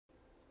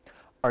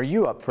Are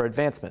you up for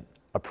advancement?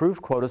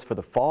 Approved quotas for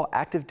the fall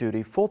active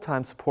duty,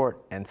 full-time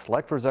support, and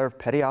select reserve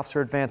petty officer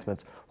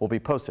advancements will be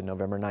posted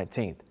November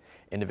 19th.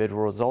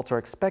 Individual results are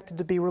expected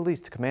to be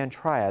released to command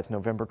triads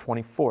November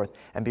 24th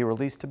and be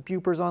released to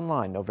Bupers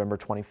Online November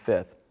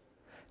 25th.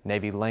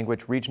 Navy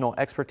Language Regional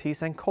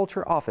Expertise and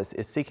Culture Office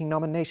is seeking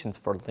nominations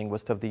for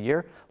Linguist of the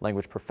Year,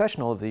 Language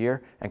Professional of the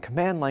Year, and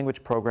Command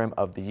Language Program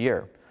of the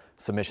Year.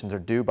 Submissions are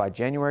due by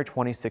January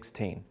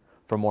 2016.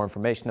 For more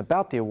information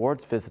about the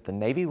awards, visit the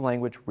Navy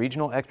Language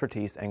Regional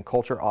Expertise and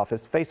Culture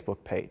Office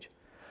Facebook page.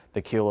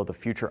 The keel of the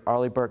future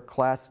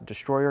Arleigh-Burke-class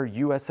destroyer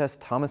USS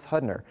Thomas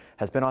Hudner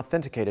has been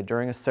authenticated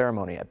during a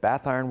ceremony at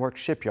Bath Iron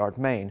Works Shipyard,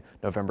 Maine,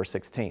 November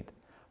 16th.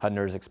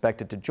 Hudner is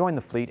expected to join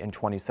the fleet in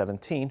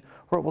 2017,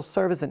 where it will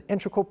serve as an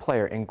integral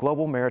player in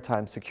global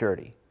maritime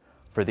security.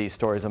 For these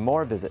stories and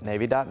more, visit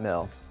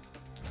Navy.mil.